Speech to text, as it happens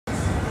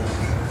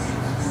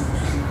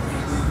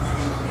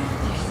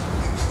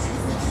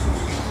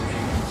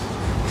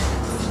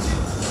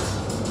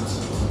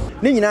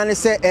ni nyina ne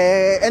se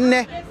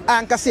enne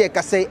ankase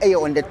kase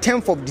on the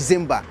 10th of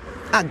December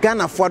a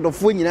Ghana for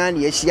nyina ne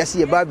yehia se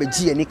ye ba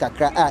beji ani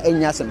kakra a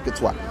enya asem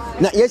ketwa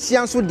na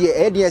yehia nso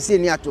de de ase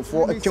ni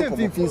atofo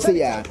atweko se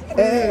ya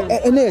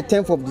ene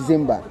 10th of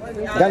December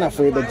Ghana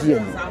for ye beji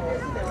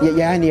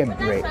ani ya ne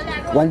break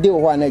one day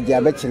ho na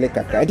gya be chile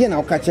kakra de na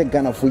o ka che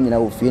Ghana for nyina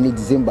wo fie ni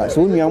December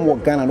so onua mo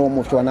Ghana no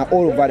mo hwe na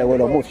all over the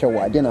world mo hwe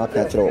wa de na o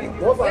ka kire wo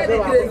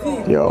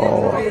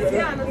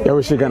yo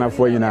we shi Ghana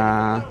for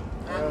nyina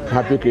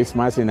happy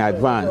Christmas in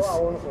advance.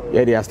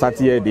 Yeah, they are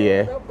starting here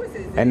there.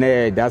 And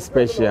that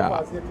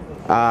special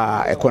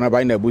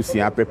EKUONABA in the bush,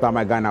 I prepare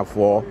my Ghana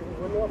for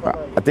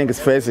I think it's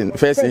first in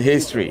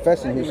history.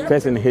 First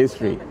in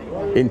history.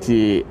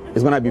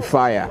 It's gonna be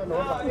fire.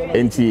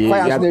 You're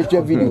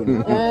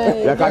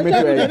coming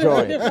to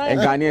enjoy. And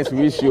Ghanaians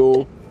wish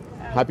you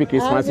happy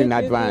Christmas in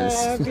advance.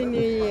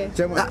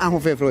 I'm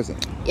frozen.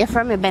 You're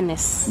from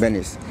Venice.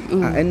 Venice.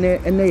 And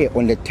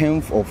on the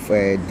 10th of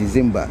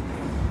December.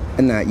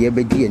 Na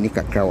yebedi ani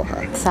kakra wa ha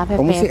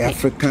almost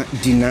African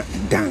dinner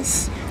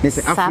dance this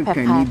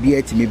African ni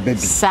bia ti me baby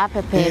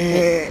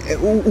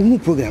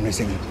program na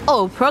sene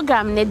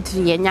program ne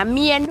drie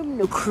nyame enum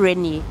no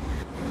krani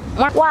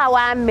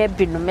wa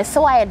mebi no me se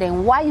wa ye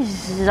den wa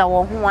jira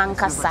wo ho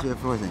ankasa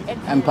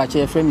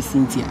empache frame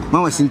Cynthia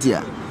mama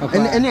Cynthia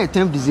ene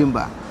 10th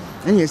December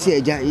ene se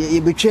eja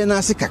ye betwe na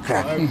ase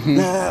kakra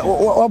na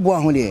wo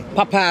ho de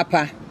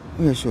papa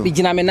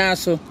bigina me na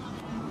so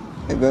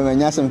ebe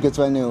manya sam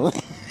ketwa ne o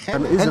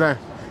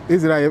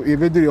Israel, you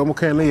better you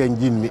can lay and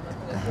give me.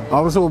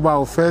 Also,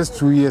 about first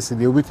 2 years,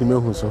 they will be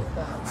me so.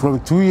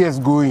 From 2 years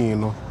going, you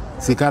know,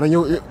 see, can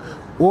you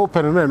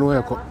open and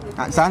work?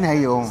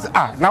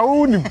 Now,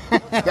 wouldn't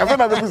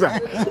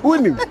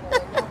you?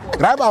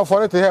 Right about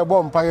for it to have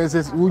bomb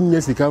pirates,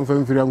 wouldn't you come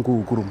from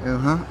Uncle Kurum?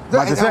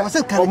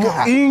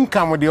 But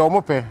income with the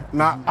Omope,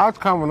 now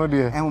outcome, no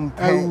dear. And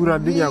would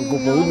have been a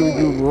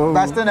go.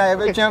 Bastard, I have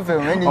a chance for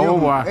any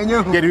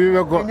get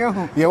you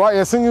go. You are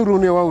a single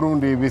room, your room,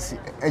 Davis.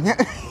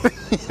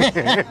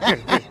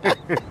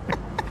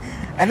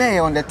 And I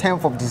on the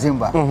 10th of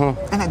December,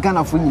 and I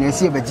Ghana for you,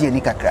 see a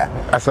Virginia Kakra.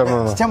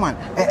 Chairman,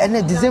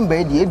 and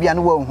December, the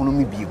Abian won't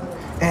me be.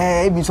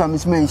 Ebi so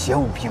amesman hia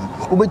opiam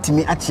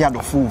obetimi atia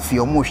adofo ofie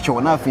omo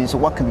hwe na afin so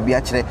waka bibi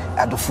akire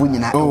adofo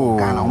nyina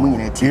Ghana omo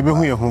nyina ti ebe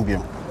hu ye hu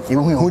biam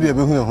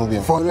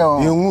for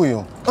you hu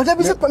yo o da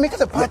bi se make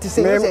a party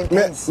say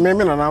me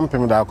na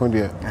mpem da akon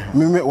de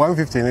me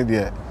 150 ne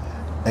de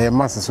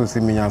mass so se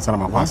me nyansa na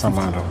makwasa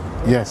mando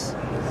yes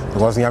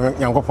because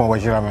yankopon wa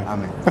hira me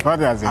amen what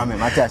does it amen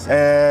matias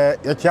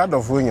ya tia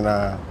adofo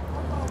nyina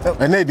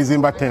na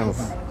December 10th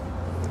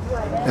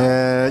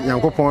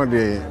yankopon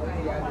de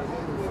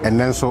and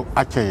then so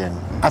achen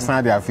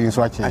asan dey afin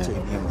so achen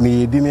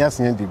me di me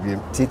asan dey biem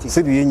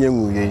se dey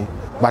yenwu ye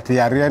but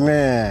yare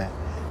ne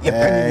ni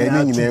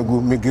nyina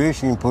egu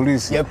migration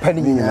police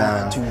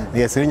nyina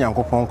ye se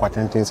nyankopon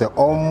kwatenten se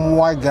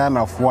omwa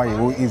Ghana fo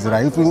aye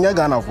Israel if nya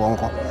Ghana fo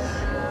nko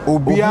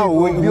obia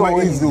o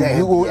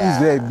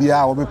Israel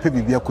bia o be pe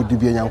bibia kodi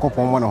bia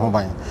nyankopon mo ne ho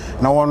ban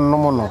na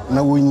wonnom no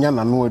na wonya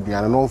na no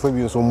aduane no mfa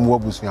bi so mwo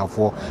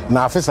abusuafo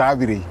na afisa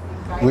abire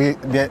we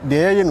de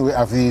ye no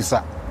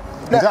afisa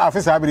Nza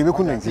afisa abiri be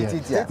kunanti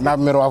na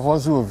mero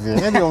afonso ofie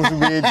e de onso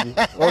be edi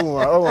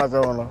o wa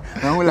so no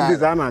na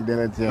za na de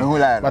nati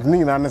but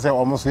ni na se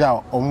omo so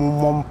ya omo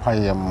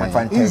mompaye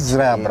man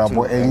Israel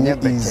brabo enye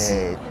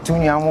easy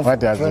tunyamo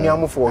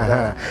fo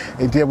ga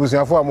enti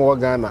abusuafo amo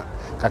Ghana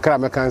kakra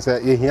me kan se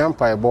ye hia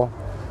mpaye bo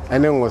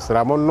ene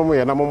ngosra mo nom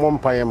ye na mo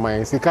mompaye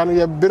man sika no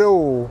ye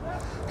breo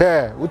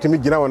utimi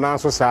gina wona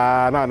so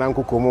saa na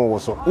nkokomo wo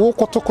so wo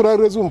kotokora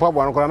rezu mpa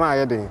bo ankora na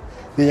aye den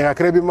ye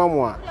kakra bi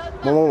mamu a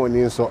momo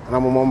woni so na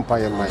momo mpa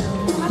ye man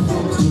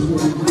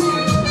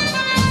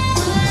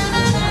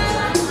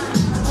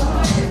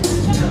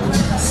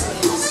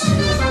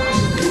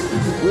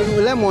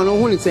we lemon no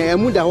huni say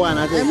emuda ho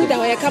ana emuda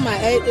ho ye kama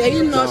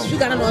no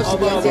sugar na no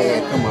sugar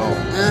kama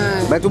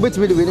but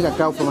obetimi de we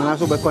kakra from na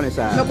so be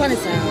konesa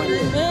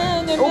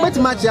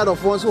obeti match out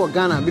of ones or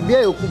Ghana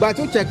bibia yoku but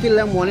you check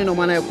lemon no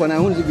man ekona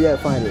hunzi bia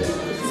fine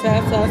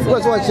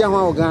what's what you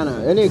want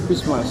Ghana any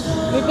Christmas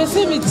me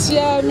pese mi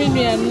tia mi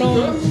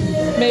nuano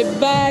me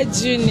ba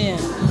junior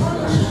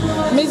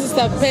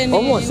Mr. Penny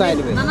almost side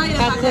of it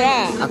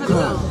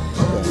Accra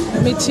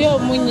me tia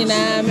mu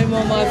nyina me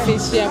mama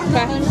afisia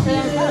pa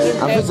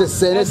afese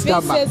sene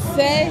skaba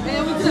afese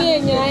ni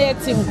nyina ya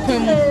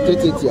timkwem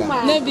tetitia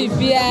na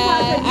bibia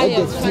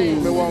aye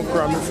fine me won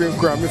kra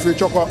me feel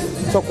choko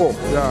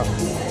yeah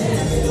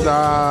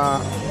na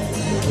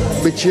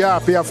Bichia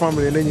Apia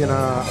family,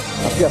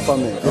 Apia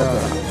family.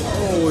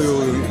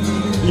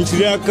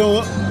 Inchiria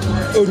kan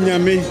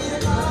onyame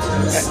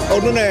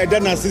onu na eda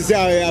na sisi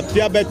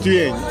Apia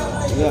betuen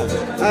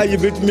you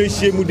bet me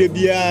shemu de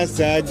bia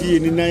saji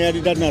ni na ya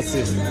da na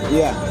sisi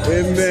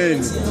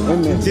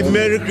amen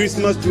Merry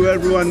Christmas to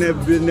everyone,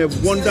 have been a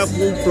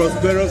wonderful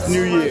prosperous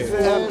new year.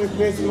 Happy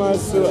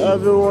Christmas to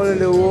everyone in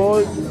the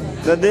world,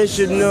 that they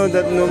should know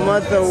that no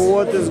matter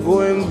what is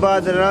going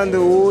bad around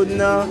the world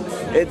now,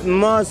 it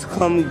must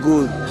come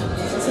good.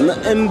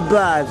 in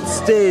bad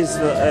stays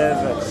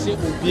forever.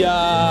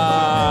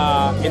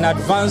 In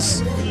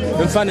advance,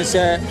 we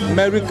say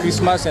Merry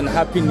Christmas and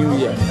Happy New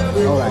Year.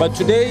 Right. But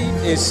today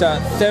is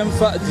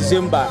 10th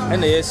December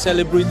and they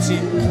celebrate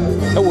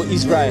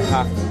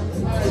Israel.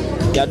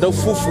 Yado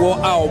fufu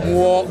a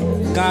omo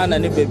Ghana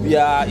ne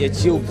bebia ye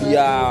chi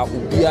obia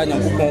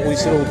nyankopon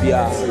onhira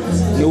obia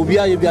ne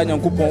obia ye bia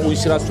nyankopon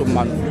onhira so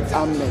ma no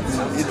amen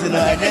it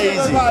na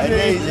easy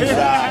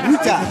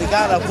Rita the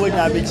Ghana fo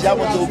nya be chia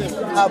moto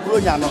abro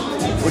nya no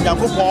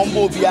onyankopon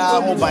mbo obia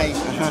ho ban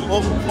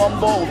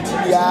mbo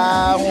obia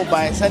ho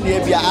ban se ne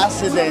bia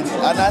accident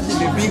anasi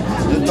bibi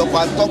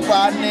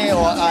tokwa ne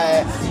o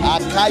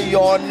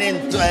akayo ne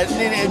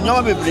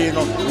nyoma bebre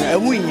no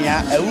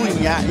ewunya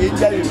ye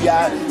ja bia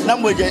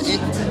na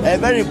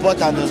very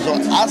important so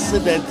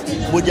accident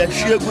moja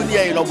hwegu ne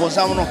ye no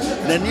bonsam no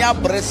na ni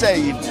abrese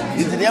yi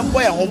ntine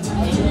mbo ye ho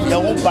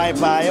bai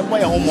ba ye mbo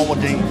ye ho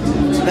momoden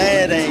na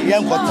ye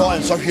nkoto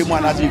ensohwe mu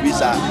anase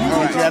bisa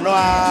ntine no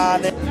a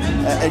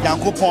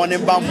Yankopon ne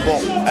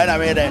bambo na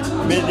me de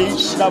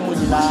shira mu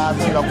nyina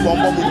so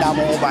kombo mu na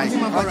mo bai.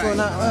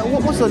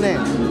 What's your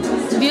name?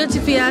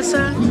 Beautiful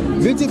Asa.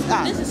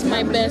 Beautiful. This is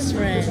my best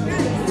friend.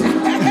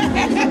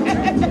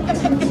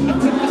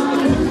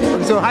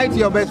 So hi to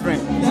your best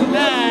friend.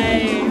 Hi.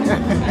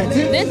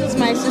 This is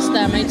my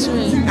sister, my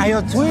twin. Are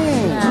your twin?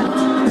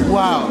 Yeah.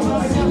 Wow.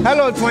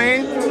 Hello,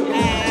 twin.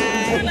 Yeah.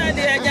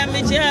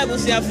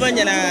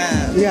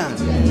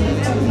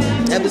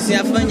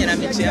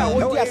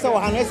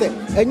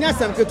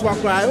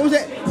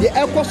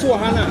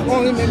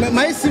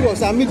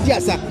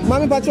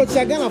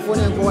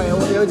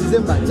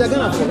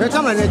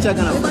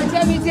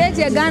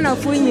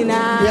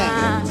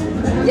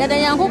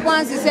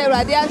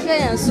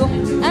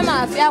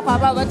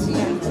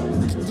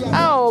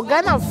 Oh,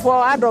 Ghana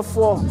for out of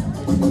 4.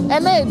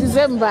 And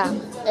December,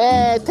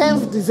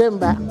 10th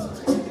December.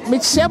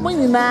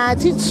 Michelle na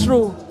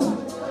teacher.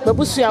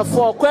 Babusia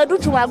for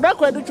Quaduchum, I got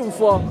Quaduchum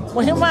for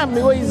Mohima,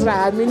 me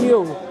Israel,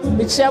 Minio,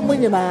 Michelle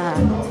Munina.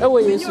 Oh,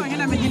 yes,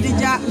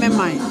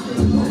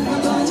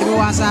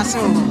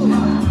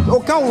 oh,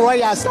 come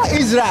royal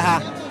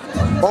Israel.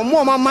 Or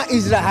more Mama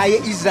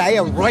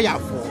Israel royal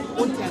for.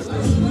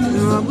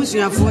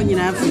 Babusia for in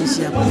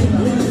Africa.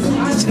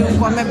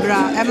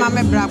 Emma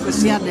Mebra,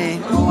 Cosiade,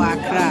 or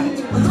Accra.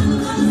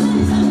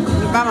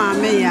 Bama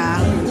Maya.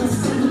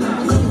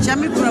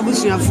 Jamie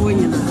Prabusia for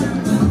you.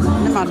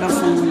 Never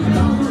phone.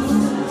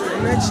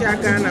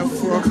 Ghana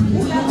for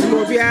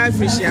Mobia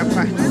Fisher.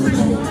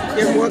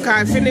 You work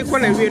out, finish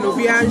one and we'll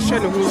be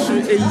answered who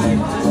should a year.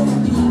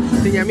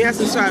 The Yamias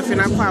is so I feel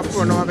up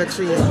for no other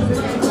tree.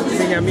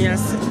 The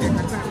Yamias.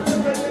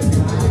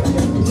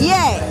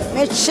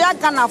 Yeah,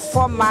 Ghana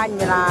for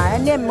Manila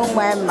and then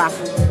Mumma.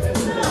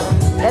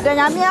 The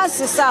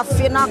Yamias is a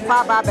fina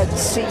quaba at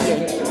 3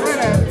 years.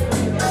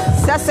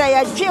 Sasa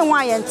ya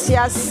jwa ya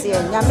ntiase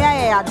nyame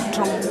ya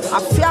adom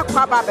afia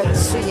kwaba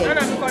betue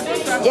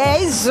ya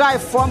Israel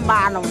for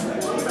man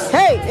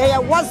hey ya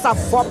WhatsApp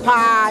for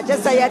pa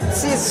just ya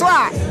ti so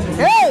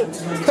hey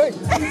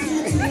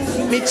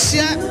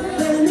Michia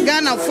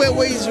Ghana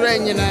for Israel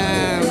nyina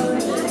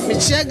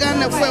Michia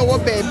Ghana for wo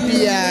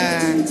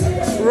baabia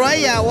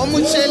royal wo mu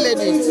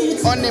cheledi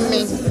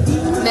oneme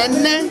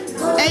nenne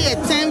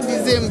 10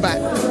 December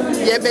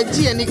ya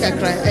beji ani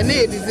kakra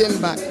ene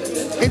December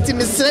enti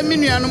mesre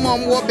minuanu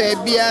mo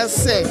baabia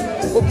se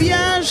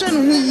obia hwe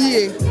no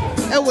yie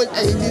ewo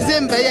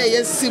December ya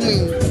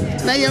yesimu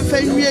na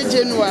yemfa nwie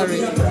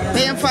January na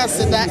yemfa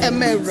aseda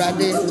ema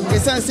awrade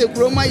esanse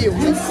kroma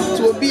yehu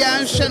to obia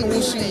hwe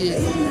no so yie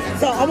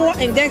so omo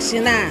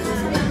injection na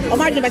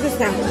omo adwe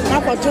betista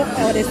na kwato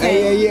e de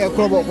say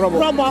krobo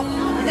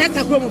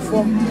eta kromo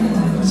fo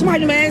sima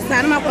adwe me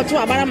sa na kwato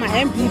abara ma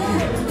MPP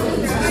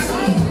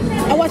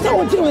I was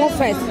told to one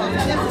first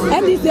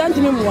and this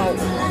antime muwa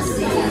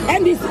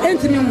and this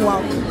antime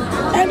muwa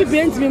and the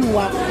antime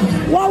muwa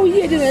what we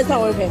hear the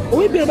say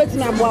we be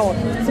betimi aboa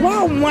so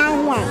wa muwa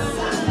ho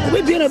a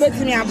we be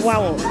betimi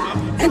aboa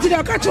and the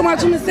catch too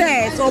much me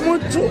say so mo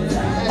to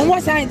on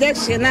what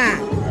injection na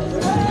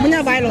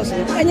munya virus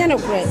enya no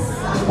kre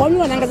on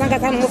no nanga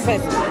no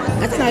first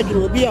atina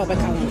aduro bi a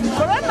obeka ho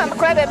corona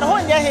credit no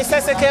nya he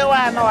seseke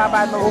wa na wa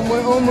ba no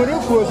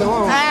omuriku so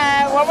wa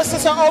wa mo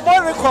sese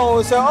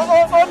oboriko so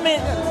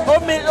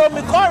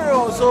omi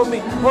corro so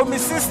omi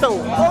sister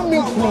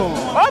omicron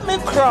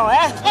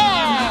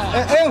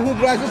who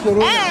brought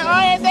corona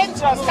oh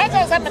dangerous catch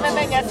us am na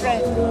nya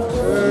friend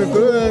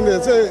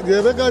corona say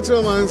the beka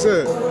chairman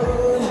say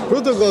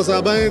protocols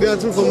are buying their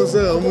two from say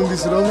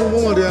omundisi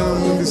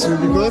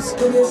because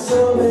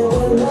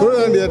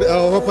corona dey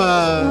our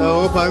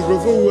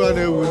microphone who are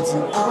there wunti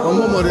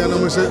omo dey na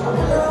mo say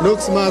no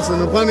smart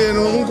no pan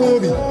no mo ko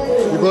bi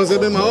because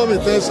ebe ma o me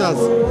test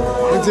shots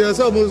nti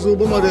esa mo so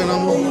bo mo dey na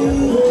mo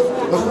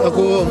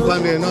ako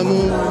pan na mo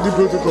di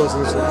protocols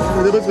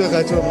so dey better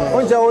ka choma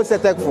onja o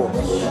setek for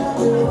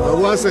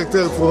wa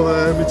sector for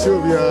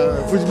Michiobia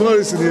Fujimori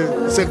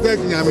ni sector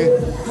nyame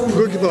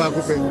goalkeeper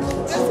akope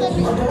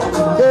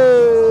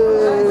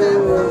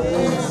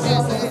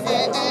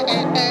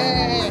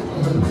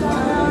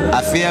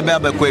afia be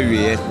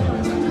abekwawie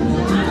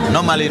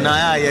normally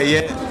na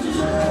ya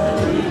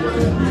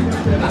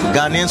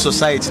Ghanaian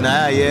society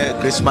na ya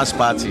Christmas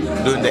party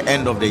during the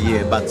end of the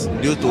year, but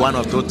due to one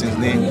of those things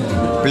name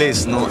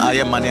place no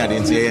aye money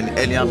identity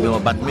earlier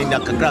but me na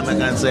kakra me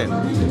can say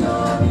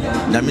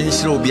na me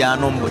shiro bia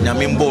no na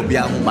me mbo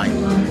bia ho ban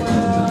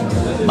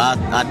but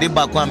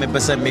adeba kwa me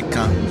pese me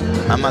kan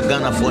ama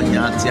Ghana for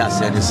nya ati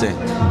ase ni say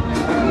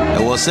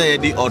e wo say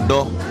di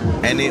odo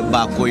ene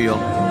ba koyo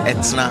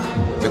etna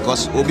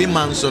because obi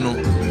manso no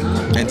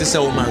enti say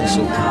o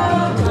manso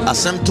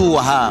asem to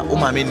wa ha o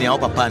ma me nia o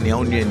papa nia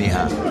o nua ni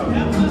ha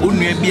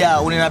onua bia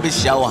o na be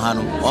hia wo ha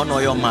no ono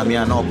yo ma me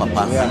na o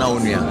papa na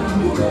onua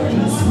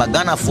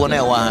bagana fo na e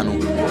wa ha no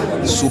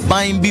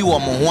suban bi wo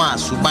mo ho a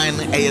suban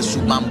eye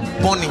suban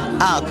boni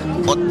a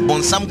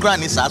bonsam kra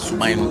ni sa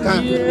suban no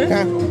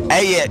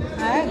eye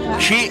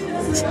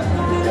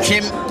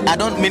Chim, I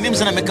don't mean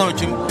say na me kan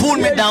chim pull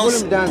me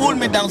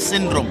down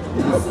syndrome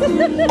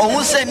o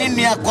hu se ni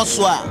nia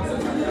koswa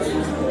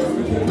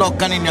no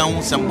kan ni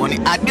hu se boni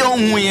ade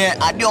ohun ye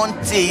ade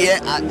onte ye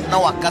na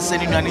wakase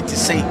ni nia ni ti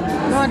sei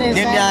ni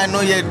nia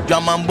no ye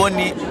dwaman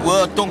boni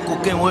wo tonko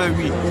ken wo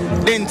wi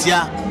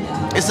dentia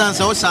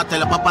esanse o sa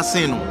tele papa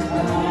senu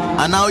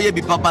ana o ye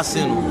bi papa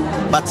senu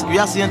but we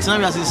are saying na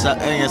we are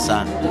saying yes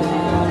sir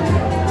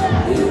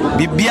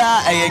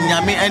bibia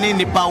nyame ene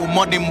nipa wo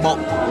modern bo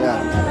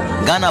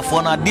Ghana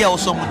for na dia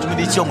also mutumi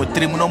di chi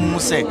omutrim no mu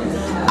se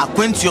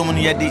akwantiom no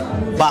ye de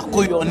ba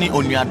koyo ni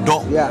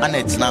onuado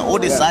anetina o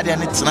de sadia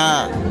ne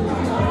tina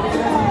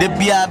de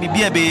bia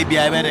bibia be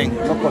beren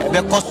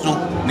be koso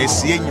na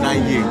sie nyina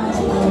ye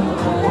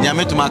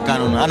nyame tuma kan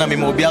no ana me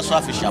mo bia so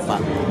afishapa.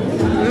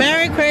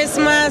 Merry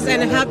Christmas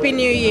and Happy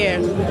New Year.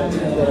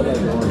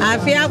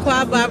 Afia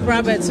kwa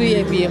baba betu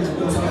ye biem.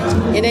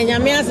 Ede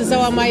nyame asese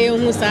wa maye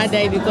hu sa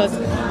dai because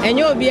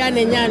enye obi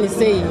anenya ne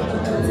sei.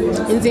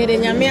 Nti ede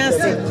nyame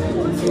ase.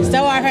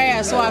 Stawa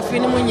haya so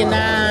afini mu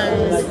nyina.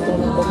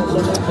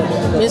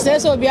 Me se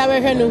so obi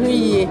abehwe ne hu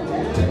yie.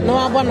 No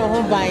abo no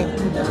ho ban.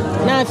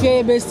 Na afia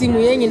ye besti mu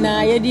ye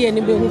nyina ye di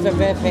eni be hu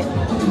fefefe.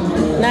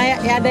 Na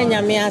ya da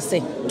nyame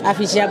ase.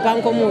 Afishia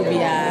panko mu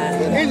bia.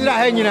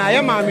 Israel he nyina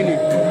ye maami ni.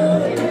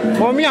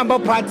 Mommy and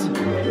Bob party.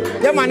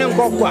 Your man and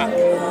Kokwa.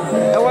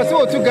 I was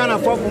so to Ghana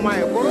for my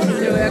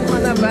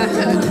EKUONABA.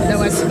 That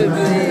was the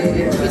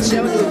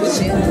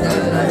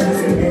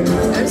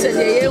I'm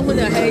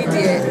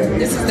saying,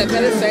 this is the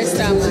very first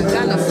time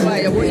Ghana fly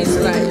away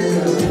Israel.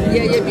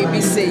 Yeah,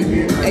 BBC.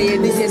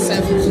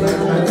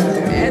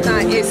 And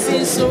I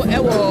see so a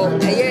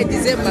year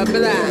December, a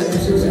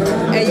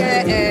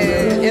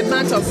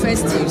month of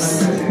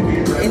festives.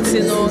 It's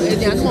no,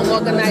 and I'm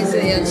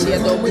organizing and she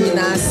had dominated.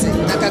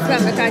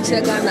 I can't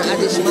check on the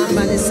additional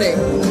money. Say,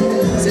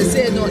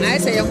 no, I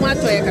say, I want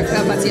to a but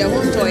I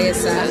won't to a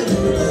sir.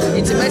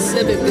 It's my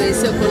 7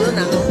 place of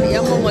Corona,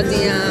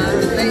 Yamodia,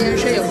 I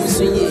share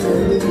Musuye.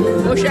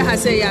 Osha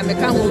has say, I'm a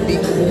Kamubi,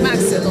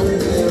 Max, no,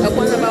 I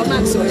want about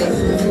Max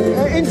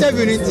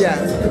interview it, yeah.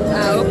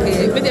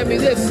 Okay, but I'm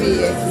a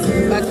fee,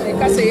 but I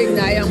can say,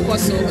 I am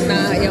possible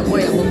now, I am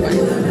way of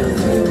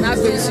now,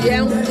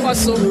 young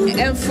Kosso,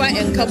 Emfa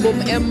and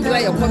Kabum,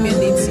 Embla, your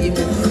community.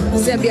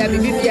 Sabia,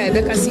 Bibia,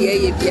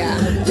 Becasia,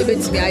 the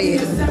bits me.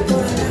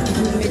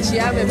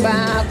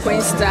 Michiaba,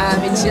 Queensta,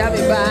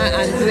 Michiaba,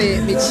 Andre,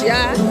 Michia,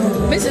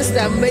 Mrs.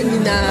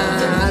 Tambina,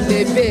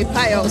 Bebe,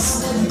 Pios,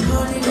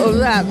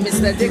 Ola,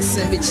 Mr.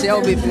 Dixon,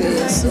 Michel,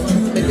 Bebe, so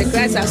the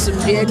class has to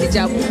be a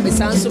job, Miss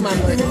Ansuma.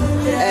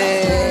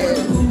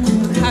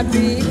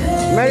 Happy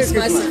Merry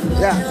Christmas.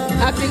 Yeah.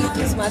 Happy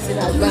Christmas in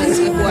advance.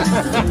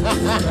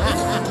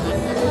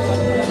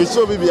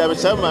 Bishop Bibi, I will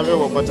tell my mother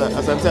what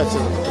I said.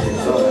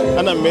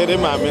 And I made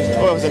him, I'm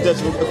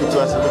suggesting to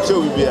us.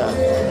 Bishop Bibi.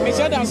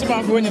 Michelle dance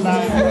about going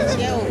about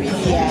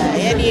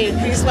any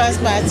Christmas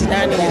party.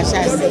 Nanny, I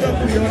shall say.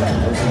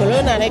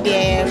 Colonna, the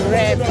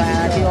red, the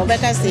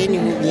Obeka saying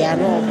you will be a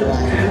no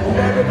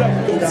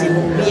it's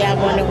be a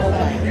wonderful.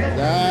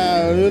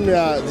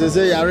 They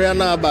say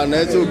Ariana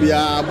Banet will be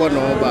a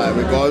bonoba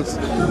because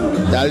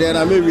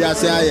Daliana maybe I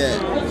say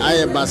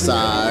I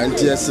basa and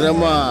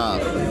Tiesrema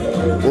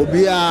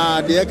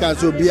Obia, the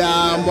Ekas be a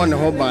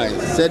monoba,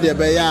 said the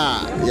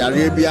Baya,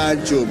 Yarabia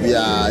and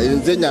Chubia,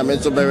 in Zenia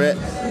Mesobere,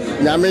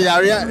 Yami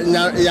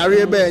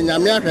Yaribe,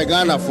 Yamia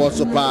Ghana for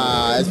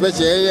super,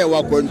 especially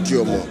what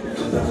contumo.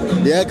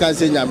 The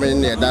Ekas in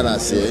Yamin Dana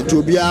say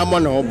to be a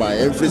monoba,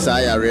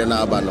 emphasize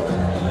Ariana Bano.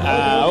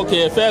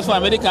 Okay, first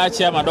one, medical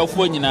chair, my dog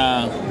for you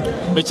now.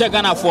 We check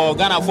Ghana for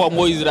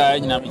more Israel,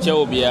 you know,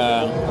 Michel be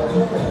a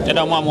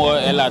one more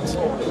a lot.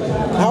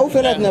 How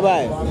fell at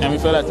Nabai? And we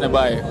fell at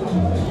Nabai.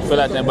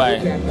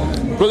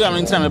 Program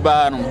in time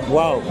about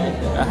wow.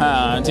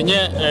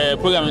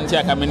 Program in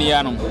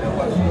Tiacaminianum.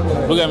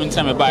 Program in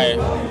time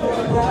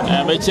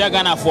about we check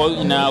Ghana for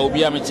you know,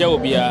 be a Michel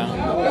be a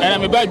and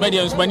I'm about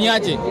mediums,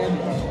 Maniaji.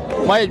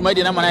 Why my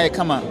dinner I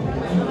come on?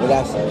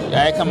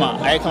 I come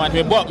on.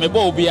 Me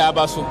bought be a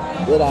basso.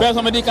 First,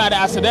 somebody can't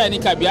ask that any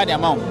can be at the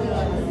amount.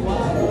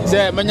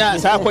 Say, Mania,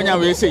 Saponia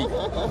will say.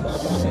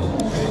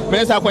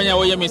 Minister Kwanya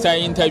wo yemi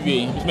say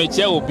interview me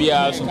che obi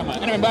a so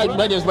ana me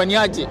ba just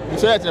baniaje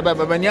so yet na ba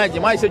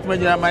baniaje my say tuma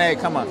jina man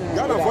kama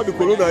Ghana for the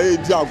corona e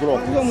di agro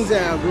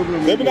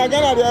e bi na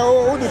Ghana de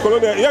o di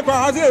corona ye kwa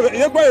ha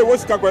ye kwa e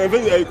wosika kwa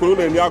e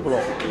corona ni agro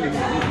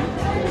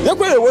ye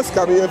kwa e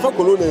wosika no ye fa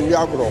corona ni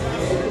agro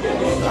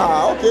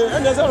okay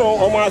anya say no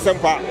o ma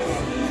asempa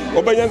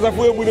obanyanza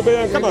fo ebu ni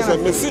be kama say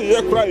me see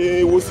ye kwa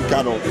e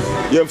wosika no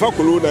ye fa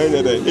corona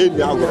ni de e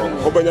ni agro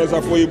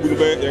obanyanza fo ebu ni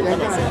be ye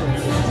kama say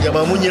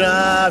Yaba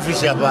munyira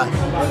afishiapa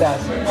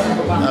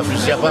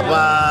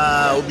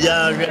pa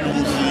obia hwe no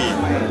musie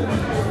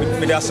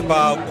me da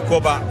spa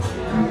koba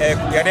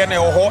yade na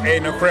ho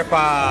no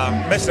prepa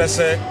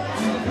mesrese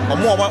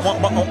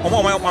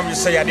omo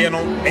say yade no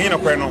enyi no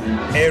kwe no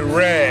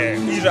rare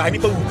ira hani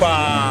pa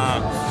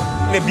upa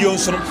le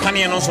bionso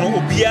pane no so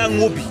obia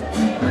ngobi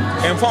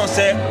enfon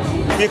se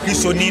me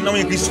kristoni na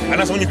me kristo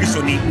ana so me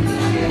kristoni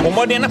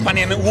omode na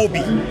pane no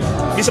wobi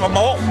bi se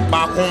mama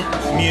ba kon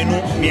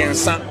mienu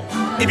miensa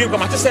ibi ko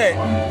mate say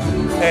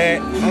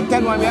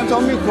antan wa mi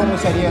anto mi ko mo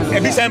sari en e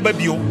bi san ba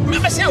bio me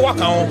be say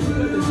waka ho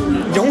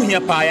je hu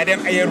hia pa ya den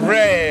e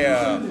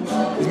rare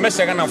me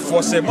say na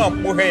force mo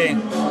hwe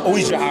o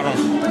wi jaro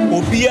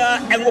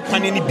obia enwo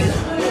pane ni bi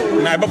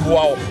na be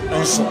boa o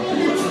nso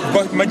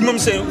because majumam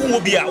say wo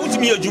bia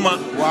utimi adwuma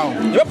wow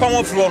e be pa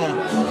won fro no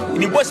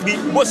ni boss bi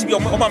o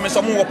ma me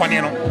so mo wo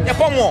pane no e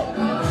pa mo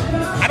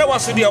ada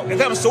waso dia e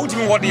kam so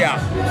utimi wo dia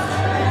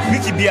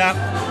wiki bia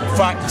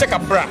fa check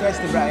up bra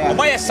o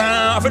ma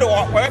yesa afi do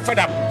we fed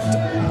up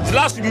the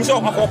last week so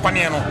akọ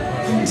pane no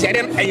ti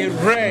den aye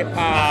rare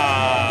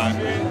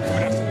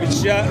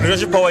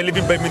Roger Power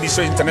living by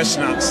Ministry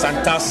International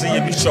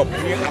Santasi Bishop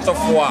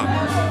atofo a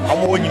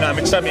omo nyina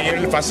me kira me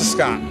yeri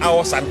Francisca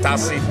awo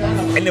Santasi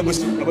ene bus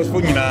fo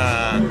nyina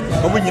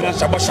omo nyina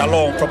Shabbat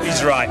Shalom from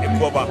Israel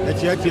EKUONABA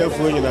echi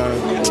afo nyina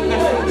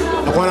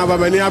EKUONABA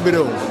mani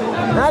abiro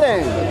na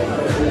den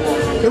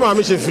e ma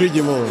me che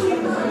fridge mo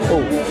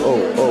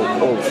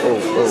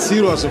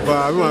serious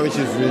pa me ma me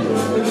che fridge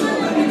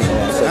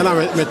ana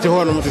me te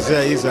ho no mo te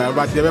say Israel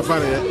but e be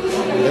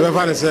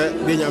fane say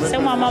de nya me se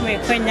mama me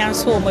kwanya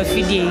so mo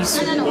fidie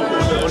isu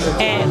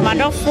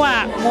madofo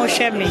a mo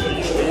hwe me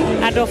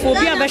adofo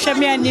bi a be hwe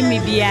me animi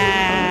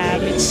bia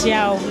me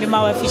chiao me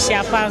ma wa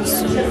fisia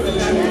pansu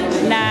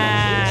na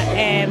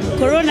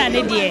corona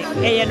ne de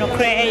eye no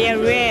kra eye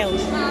real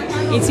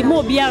iti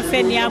mo bi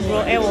anfa ni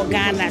agro e wo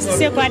Ghana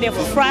se kwa de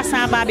fofra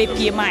san ba be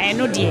pie ma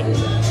eno de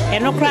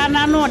eno kra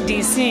na no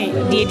de sin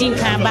de din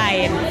kan ba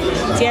ye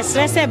ti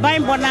esrese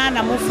ban bona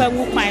na mo fa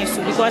ngu kwan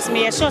so because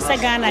me ye sure se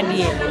Ghana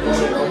de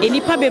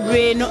enipa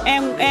bebre no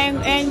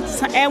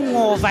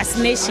enwo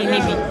vaccination ni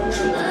bi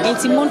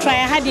enti mo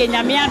try ha de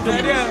nyame adom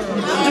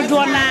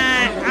dodo na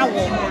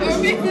awo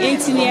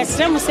enti ne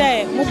esre mo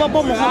se mo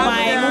bobo mo ho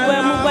ban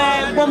mo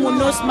bo mo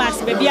nose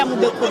mask be bia mo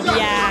be ko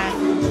bia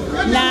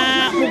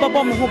na mo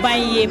bobo mo ho ban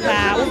ye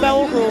pa wo be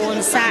wo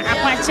nsa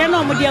akwache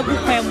na mo de agu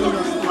kwan mu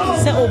no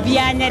se obi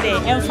anya de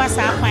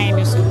emfasa kwan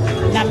ni so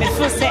na me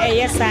fo se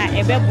eyesa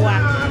ebeboa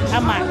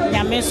ama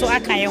nyame so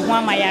aka ye ho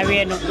ama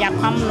yare no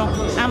yapam no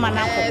ama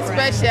na ko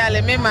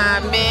especially me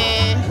mama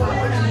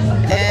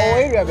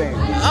area ben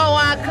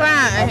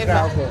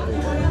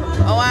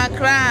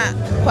Accra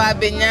kwa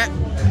benya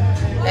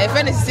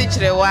fene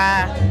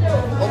sichirewa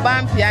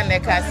obampia ne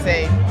ka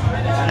sei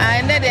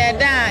ande de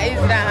da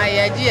Israel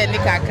ya ji ni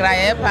kakra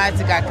ya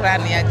party kakra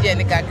ne ya ji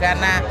ni kakra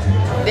na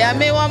de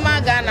ame wo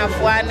ma Ghana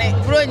fo ane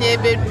bronye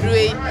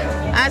bedrui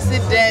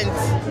accident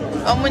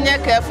omunya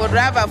careful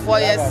driver for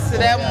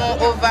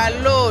yesremo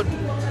overload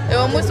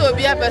omuso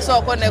obi apeso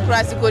okone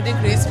krasi kodi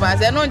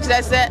Christmas eno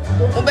nkire se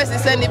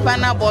ubesise nipa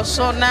na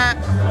boso na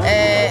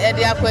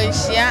de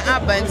akwanhia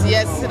abanti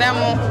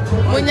yesremo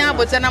munya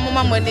abote na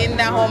moma moni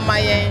nda ho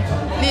mayen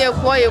ni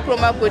ekwo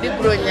yekroma kodi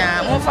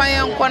bronya mo fa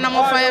yen kwo na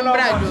mo fa yen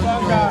brado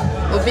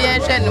obi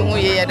enhwe ne hu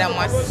ye yeda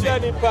mwase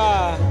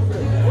nipa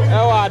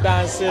ewa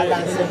dance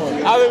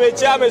awe me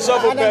chia me so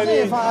for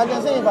penny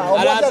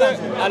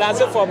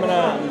adanse for me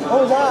na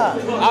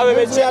awe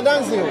me chia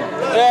dance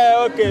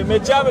okay me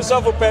chia me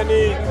so for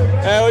penny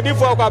odi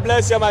for kwa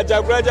bless ya ma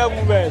jagraja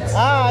movement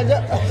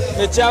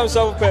me chia me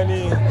so for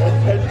penny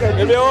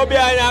ebe obi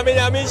anya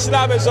me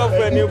shira me so for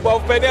penny for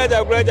penny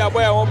jagraja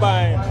boy won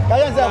ban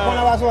kaje se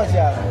EKUONABA so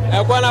chia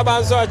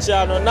EKUONABA so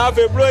chia no na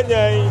fe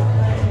blonya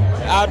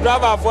a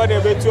driver for the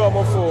betu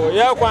omofo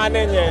ye kwan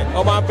nenye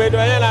o ma pedo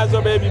ye na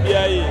so be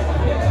bibia yi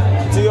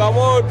ti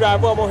omo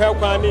driver omo he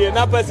kwan ni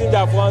na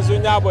passenger for so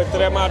nya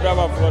abotre ma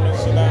driver for no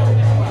so na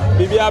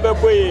bibia be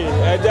boy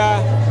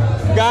eja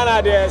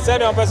Ghana de se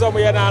no person mo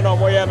ye na no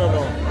mo ye no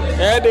no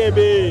e de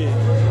be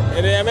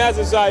e de me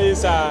asiso ayi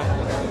sa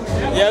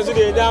Yes,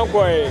 we don't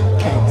quite.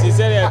 She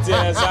said it,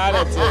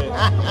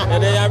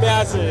 and then I'm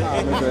asking.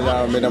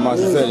 Madam,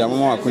 said, I'm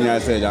more Kunya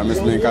said, I'm Miss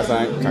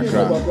Minkasa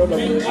Kakra.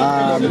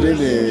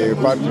 Really,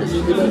 Patrick.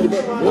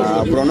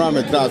 Bruno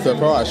Metras,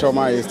 I show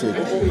my estate.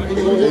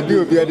 They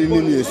do be adding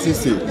in the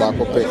Sisi,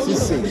 Bacope.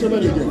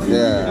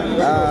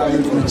 Yeah,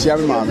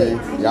 Michiam Mammy,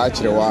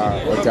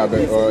 Yachiwa, or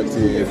Tabet, or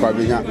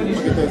Fabina.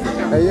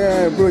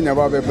 Yeah,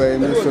 Bruno Babe,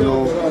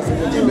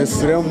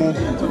 Miss Remo.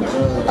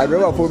 I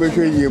drove a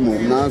probation year,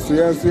 now, so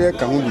yes, we are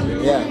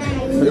coming. Yeah.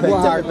 Me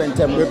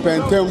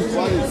pentem,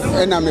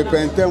 and I'm a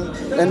pentem,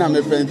 and I'm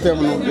a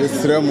pentem, no,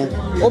 it's remo.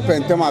 O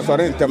pentem, I saw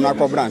them, I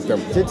cobrantem.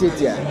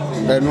 Titia,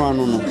 Benoit,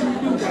 no.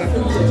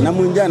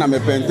 Namundian, I'm a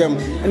pentem,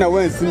 and I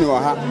went to know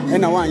her,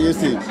 and I want you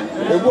see.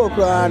 A book,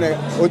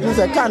 or this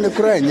I can't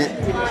cry,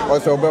 or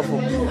so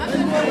before.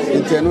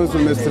 In Tenus,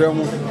 Miss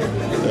Remo.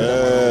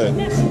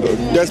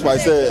 That's why I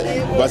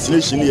say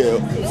vaccination here,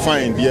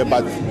 fine, yeah,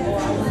 but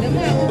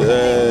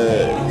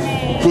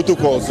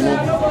protocols, you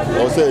know.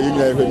 Or say you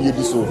never need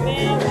this so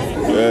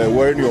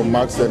wearing your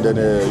masks and then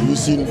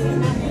using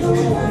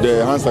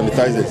the hand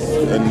sanitizers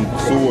and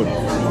so on.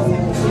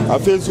 I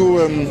feel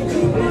so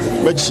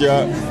make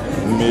sure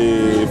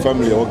my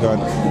family organ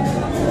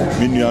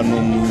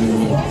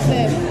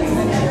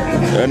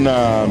and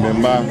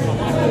member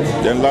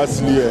then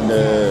lastly and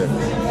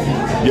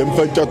the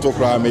infected to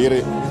cry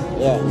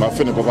my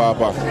friend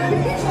papa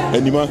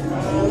anima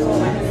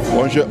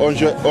on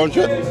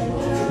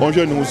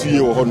nous see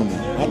you honum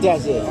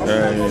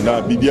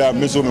na bibia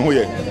meso me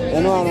hoye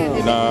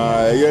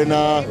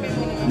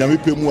na me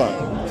pemu a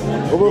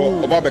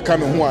oba be ka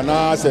me ho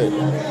ana se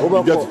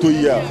bibia to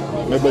yi a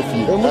me ba fi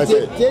na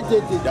se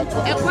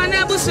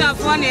ekwana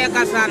busuafo na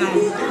ekasa no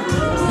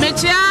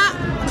mechia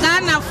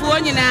Ghana fo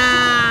nyina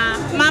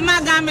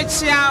mama ga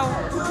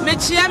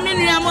mechia me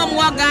nua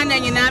mo Ghana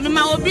nyina me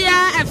ma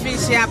obia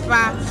afisia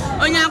pa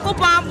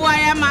onyankopon aboa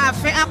ya ma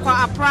afe akwa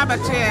apra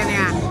beto ye ne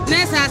a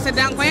nesa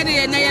sedanko ye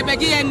de na ye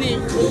begi ye ni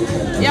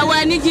ya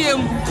wani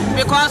giem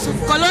because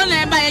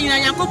colonel ba ye nyina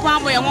onyankopon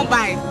aboa ye ho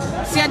bai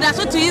se da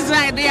so to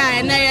Israel de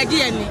a na ye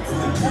gi ni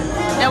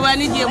ya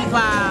wani giem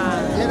pa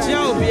ye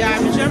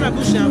obia me chama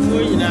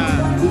busuafo nyina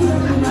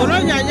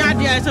colonel nya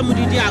de a se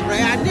mudidi agro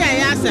ya de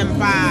ya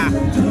sempa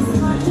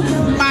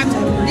but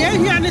they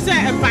hear ni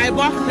say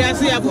empaibo na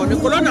say abo the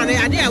colonel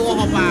na ade e wo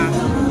ho pa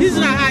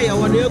Israel aye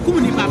wo na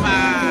ekum ni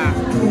papa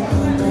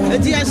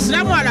eti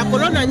esramo ala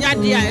colonel nya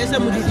de a ese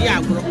mudidi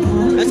agro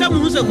ese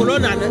mu se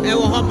colonel e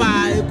wo ho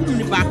pa ekum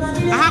ni pa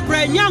aha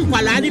kra nya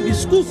nkwala ni bi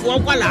school fo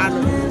nkwala no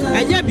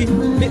enya bi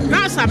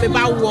na sa me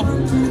ba wo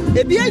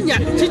ebi enya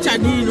teacher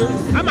ni no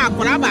ama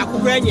akora ba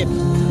akora enya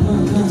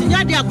bi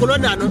nya de a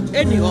colonel no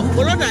eni ho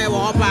colonel e wo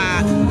ho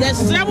pa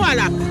esramo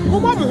ala mo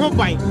ho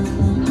ban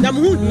na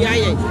mu hu ya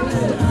ye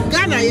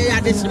Ghana ye ya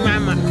de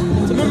simama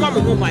so mo mo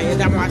ho ba ye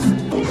da mo as